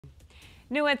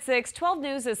New at 6, 12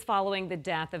 News is following the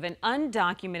death of an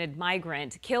undocumented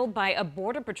migrant killed by a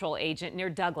Border Patrol agent near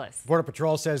Douglas. Border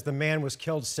Patrol says the man was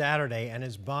killed Saturday and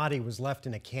his body was left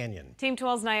in a canyon. Team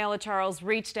 12's Nyala Charles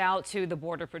reached out to the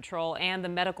Border Patrol and the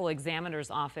medical examiner's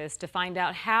office to find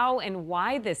out how and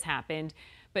why this happened,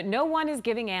 but no one is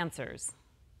giving answers.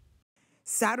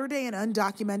 Saturday, an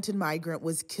undocumented migrant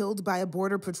was killed by a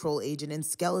Border Patrol agent in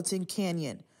Skeleton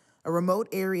Canyon, a remote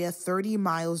area 30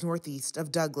 miles northeast of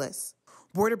Douglas.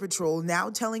 Border Patrol now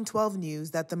telling 12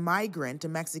 News that the migrant, a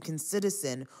Mexican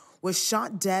citizen, was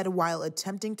shot dead while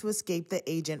attempting to escape the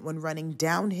agent when running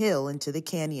downhill into the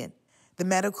canyon. The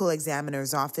medical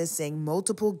examiner's office saying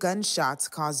multiple gunshots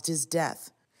caused his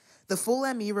death. The full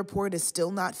ME report is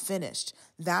still not finished.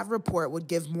 That report would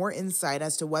give more insight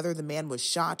as to whether the man was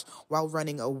shot while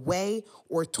running away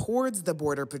or towards the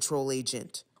Border Patrol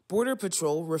agent. Border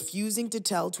Patrol refusing to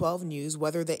tell 12 News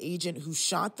whether the agent who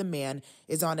shot the man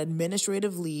is on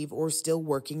administrative leave or still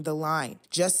working the line.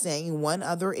 Just saying one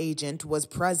other agent was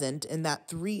present and that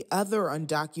 3 other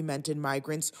undocumented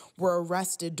migrants were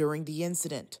arrested during the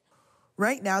incident.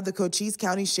 Right now, the Cochise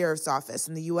County Sheriff's Office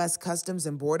and the U.S. Customs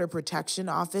and Border Protection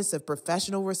Office of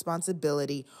Professional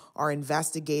Responsibility are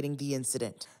investigating the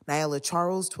incident. Nyala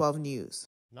Charles, 12 News.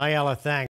 Nyala, thanks.